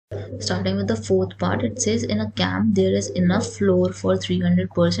Starting with the fourth part, it says in a camp there is enough floor for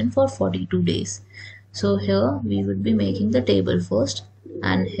 300% for 42 days. So here we would be making the table first,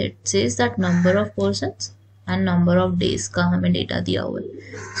 and it says that number of persons and number of days का हमें data दिया हुआ है.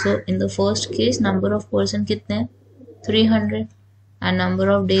 So in the first case number of person कितने हैं 300 and number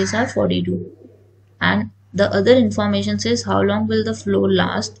of days are 42, and the other information says how long will the flow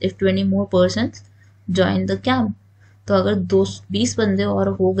last if 20 more persons join the camp. तो अगर 20 बंदे और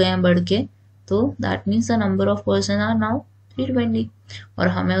हो गए हैं बढ़ के, तो that means the number of person are now 320, और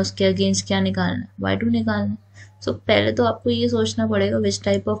हमें उसके अगेंस्ट क्या निकालना है y2 निकालना है. सो पहले तो आपको ये सोचना पड़ेगा which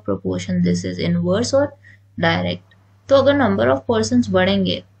type of proportion this is, inverse और डायरेक्ट. तो अगर नंबर ऑफ पर्सन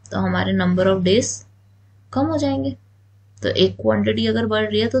बढ़ेंगे तो हमारे नंबर ऑफ डेज कम हो जाएंगे. तो एक क्वांटिटी अगर बढ़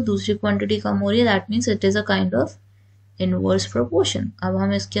रही है तो दूसरी क्वांटिटी कम हो रही है, that means it is a kind of inverse proportion. अब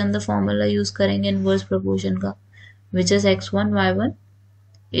हम इसके अंदर फॉर्मूला यूज करेंगे इनवर्स प्रोपोर्शन का, which is x1 y1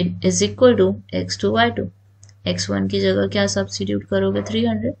 it is equal to x2 y2. x1 की जगह क्या सब्स्टिट्यूट करोगे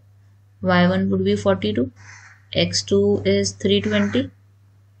 300, y1 would be 42, x2 is 320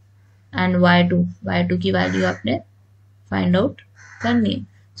 and y2 की वैल्यू आपने फाइंड आउट करनी है.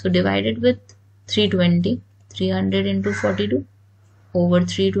 So divided with 320, 300 into 42 over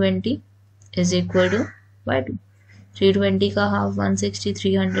 320 is equal to y2. 320 का half 160,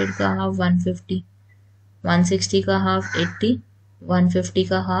 300 का हाफ 150, 160 का हाफ 80, 150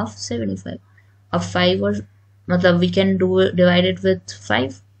 का हाफ 75. अब 5 और मतलब we can do divided with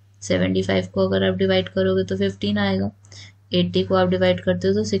 5. 75 को अगर आप डिवाइड करोगे तो 15 आएगा, 80 को आप डिवाइड करते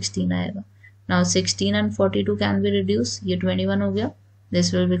हो तो 16 आएगा. Now 16 and 42 can be reduce, ये 21 हो गया,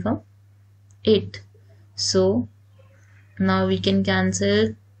 this will become 8. So now we can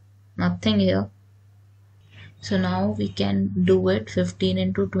cancel nothing here. So now we can do it 15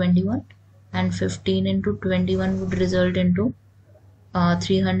 into 21, and 15 into 21 would result into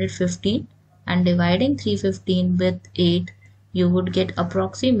 315, and dividing 315 with 8 you would get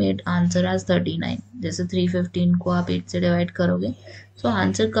approximate answer as 39. जैसे 315 को आप 8 से divide करोगे, so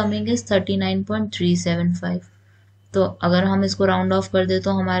answer coming is 39.375. तो अगर हम इसको round of कर दे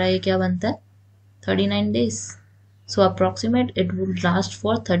तो हमारा ये क्या बनता है 39 days. So approximate it would last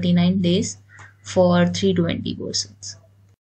for 39 days for 320 persons.